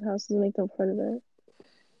to someone's house doesn't make them part of it.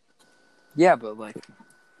 Yeah, but like,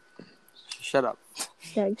 shut up.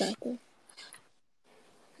 Yeah, exactly.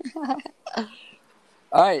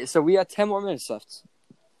 All right, so we got 10 more minutes left.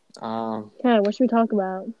 Okay, what should we talk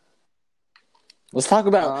about? Let's talk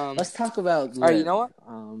about. All right, you know what?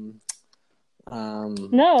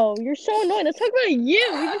 No, you're so annoying. Let's talk about you.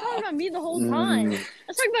 We've been talking about me the whole time.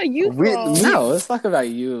 Let's talk about you, bro. No, let's talk about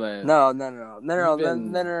you, Liv. No,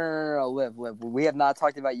 Liv. We have not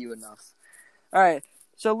talked about you enough. All right,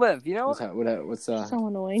 so Liv, you know what? What's So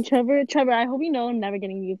annoying, Trevor. I hope you know I'm never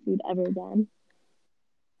getting you food ever again.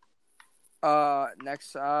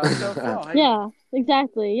 Next, so Fallon, how Yeah,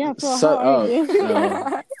 exactly. Yeah, Flo, how are you?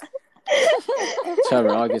 Trevor,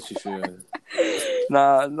 I'll get you food.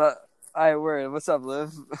 Nah. All right, word. What's up,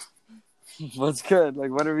 Liv? What's good? Like,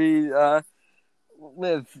 what are we?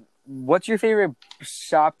 Liv, what's your favorite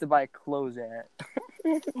shop to buy clothes at?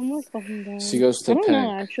 Oh my fucking god. She goes to I don't Pink.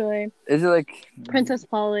 know, actually. Is it like Princess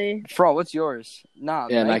Polly. Fro, what's yours? Nah,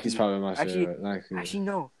 Yeah, Nike. Nike's probably my favorite. Nike. Actually,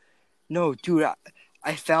 no, dude.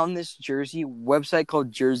 I found this jersey website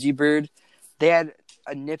called Jersey Bird. They had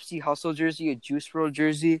a Nipsey Hussle jersey, a Juice WRLD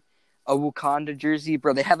jersey, a Wakanda jersey.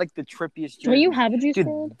 Bro, they had like the trippiest jersey. Do you have a Juice Dude,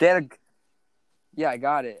 WRLD? Yeah, I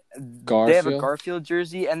got it. Garfield? They have a Garfield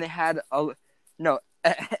jersey, and they had a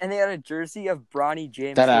jersey of Bronny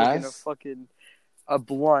James smoking a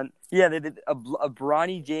blunt. Yeah, they did a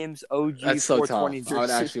Bronny James OG That's so 420 tough. jersey. I would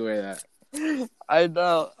actually wear that. I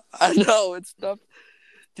know, it's tough.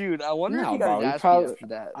 Dude, I wonder if he got his ass beat after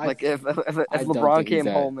that. Like, if LeBron came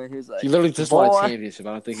home and he was like... He literally just won a championship.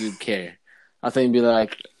 I don't think he'd care. I think he'd be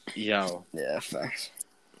like, yo. Yeah, facts.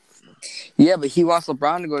 Yeah, but he wants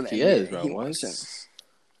LeBron to go to the NBA. He is, bro. He wants him.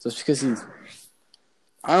 Just because he's...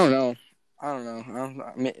 I don't know.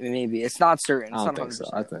 Maybe. It's not certain. I It's don't not think 100%. so.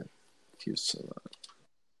 I think he was so...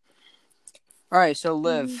 All right, so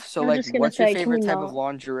Liv. So, like, what's your favorite type of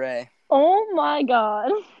lingerie? Oh, my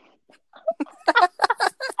God.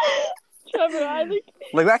 Trevor, I think...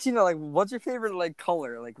 Like, actually, no, like, what's your favorite, like,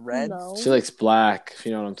 color? Like, red? No. She likes black, if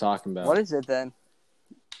you know what I'm talking about. What is it, then?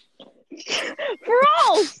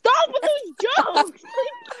 Bro, stop with those jokes!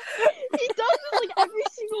 Like, he does it, like, every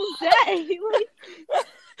single day.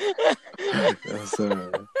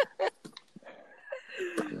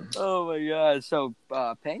 Oh, my God. So,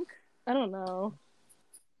 pink? I don't know.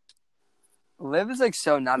 Liv is like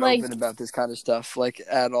so not open about this kind of stuff, like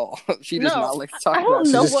at all. She does not like to talk about it.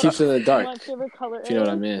 She just keeps it in the dark. My favorite color if you know what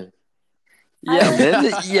I mean. Yeah,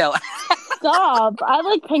 Liv. Yeah. Stop! I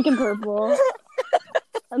like pink and purple.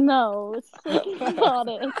 No, it's like, not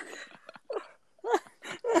it.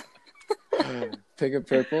 Pink and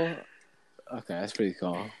purple? Okay, that's pretty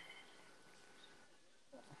cool.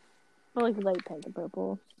 I like light pink and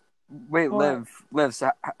purple. Wait, What? Liv.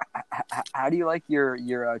 So how do you like your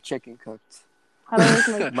chicken cooked? How do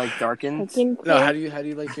I like my Like darkened. cooking No, quick? how do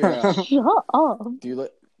you like your Shut up. do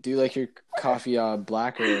you like your coffee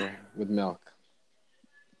black or with milk?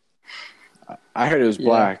 I heard it was Yeah.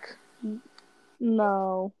 black.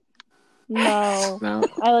 No. No.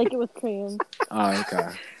 I like it with cream. Oh, okay.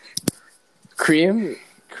 Cream.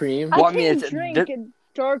 Well, I I mean, can't it's- drink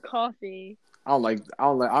dark coffee. I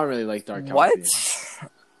don't really like dark coffee. What?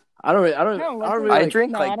 I don't really I like,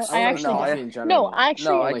 drink No, like I don't- I actually coffee don't. in general. No,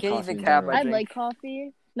 actually, No, I I like can't coffee even in cap. general. I drink- like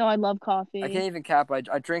coffee. No, I love coffee. I can't even cap. I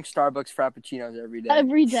drink Starbucks Frappuccinos every day.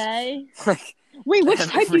 Every day. Like, Wait, which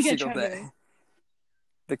type do every you get, single Trevor? day.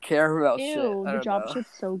 The caramel shit. Ew, I the don't drop know. shit's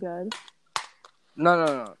so good.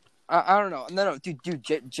 No. I don't know. No, dude.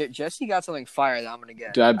 Jesse got something fire that I'm gonna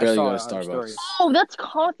get. Dude, I barely saw go it to on her Starbucks. stories. Oh, that's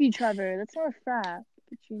coffee, Trevor. That's not a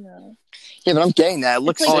frappuccino. Yeah, but I'm getting that. It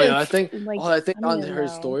looks It's Oh like- yeah, I think like, I think I don't on even her know.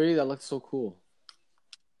 story that looked so cool.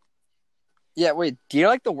 Yeah, wait. Do you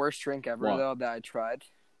like the worst drink ever What? though that I tried?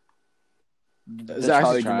 Is it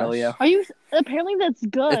actually trash? D'Amelio. Are you? Apparently, that's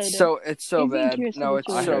good. It's so Izzy and bad. Kira said No, it's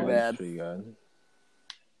it's I really so heard good. it was bad. pretty good.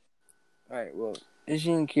 All right, well,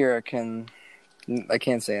 Izzy and Kira can. I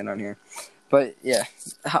can't say it on here, but yeah,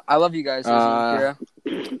 I love you guys, Izzy and Kira.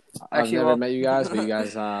 I've Actually, never well- met you guys, but you guys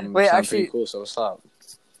Wait, sound actually- pretty cool. So what's up?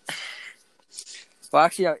 Well,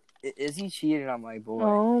 actually, Izzy cheated on my boy.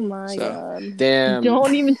 Oh my So, god! Damn.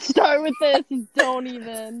 Don't even start with this. Don't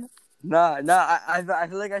even. Nah. I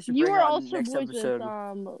feel like I should You bring were her on also next boys episode.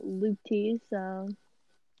 with Luke T. So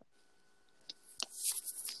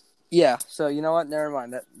Yeah. So you know what? Never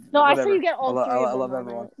mind that. no, I whatever. say you get all three I of them love on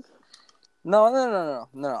everyone. it. No.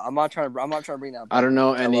 I'm not trying to bring that. I don't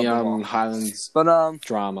know I any love them all. Highlands But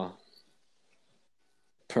drama.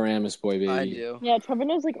 Paramus boy baby. I do. Yeah, Trevor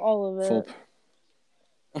knows like all of it.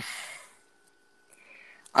 Full.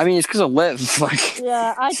 I mean, it's because of Liv. Like,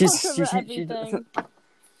 Yeah, I tell She's- Trevor she- everything.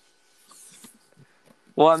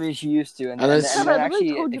 well, I mean, she used to, and And then, then- and Trevor, I then literally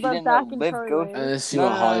actually, told you if you about didn't Zach know, and Liv Charlie. go. And then see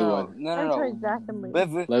what Hollywood. No. Sorry, Zach and Lee.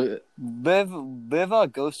 Live,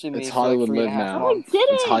 Liv ghosted me. it's for Hollywood like 3.5 Live now. No, I months.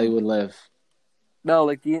 didn't. It's Hollywood Live.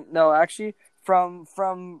 No, actually, from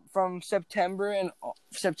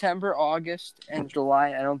September, August, and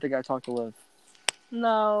July, I don't think I talked to Liv.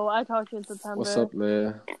 No, I talked to you in September. What's up,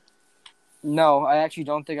 Liv? No, I actually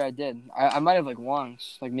don't think I did. I might have like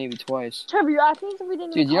once, like maybe twice. Trevor, you're acting as if we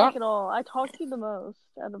didn't Dude, even you talk don't- at all. I talked to you the most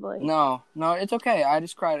out of like. No, it's okay. I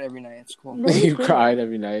just cried every night. It's cool. No, you You didn't. cried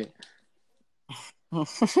every night.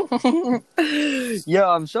 Yo,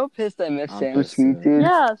 I'm so pissed I missed I'm Sam's pissed, sweet, too. dude.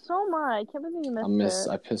 Yeah, so am I. I can't believe you missed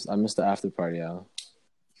it. I missed the after party out.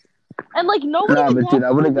 And like nobody Nah, was but that dude,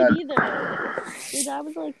 I would've close got- either. Dude, I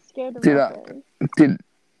was like scared of Dude, nothing.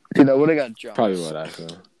 Dude, I would have got jumped. Probably would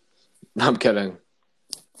actually. I'm kidding.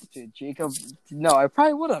 Dude, Jacob. No, I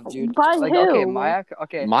probably would have, dude. By like, who? okay, Mayak.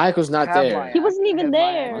 Okay. Mike was not Have there. Mayak. He wasn't even Have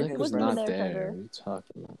there. Mayak. Mike He was wasn't even not there, there. Trevor. What are you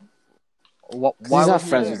talking about? Why He's not was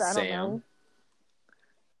friends he with there? I don't Sam. know.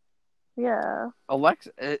 Yeah.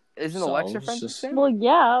 Alexa isn't So, Alexa it's friends with just- Sam? Well,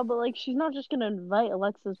 yeah, but like she's not just gonna invite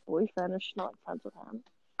Alexa's boyfriend if she's not friends with him.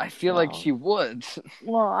 I feel like No. she would.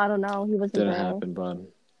 Well, I don't know. He wasn't Didn't there. happen, bud.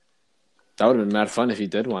 That would have been mad fun if he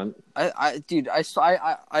did one. Dude, I swear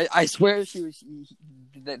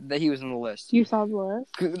that he was on the list. You saw the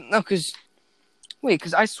list? No,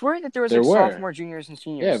 because I swear that there was There like were. sophomore, juniors, and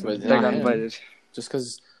seniors. Yeah, but that not got him. invited. Just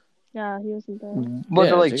because. Yeah, he wasn't there. Was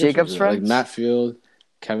it like Jacob's was friends? Like Matt Field,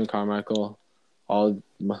 Kevin Carmichael, all.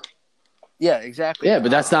 Yeah, exactly. Yeah, but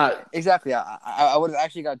that's not. Exactly. I would have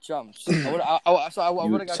actually got jumped. I would have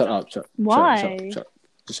got Shut jumped. up. Why?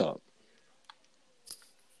 Shut up.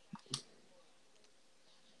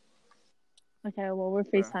 Okay, well we're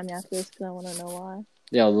FaceTiming after this because I want to know why.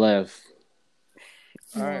 Yeah, Lev.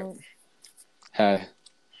 All right. No. Hey.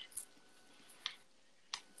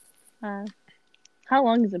 How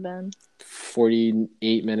long has it been?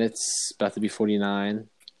 48 minutes, about to be 49.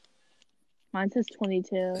 Mine says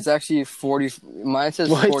 22. It's actually 40. Mine says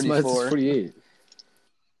What? 44. Mine's 48.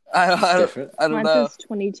 I Different. don't Mine know. says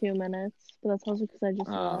 22 minutes, but that's also because I just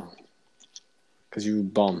Oh. left. Because you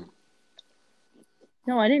bum.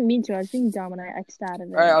 No, I didn't mean to. I was being dumb and I X'd out of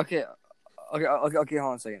it. All right, okay. Hold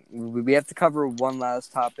on a second. We have to cover one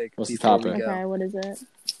last topic. What's the before topic? we go. Okay, what is it?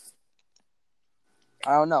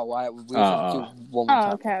 I don't know why we have to do one more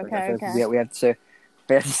topic. okay, Like, I feel like okay.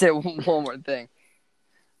 We have to say one more thing.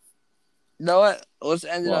 You know what? Let's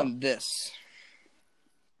end it What? on this.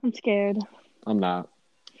 I'm scared. I'm not.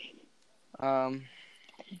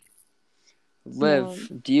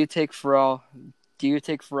 Liv, do you take firoal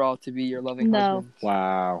to be your loving No. husband?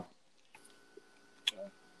 Wow.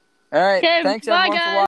 All right. Okay, Thanks bye, everyone for guys. watching.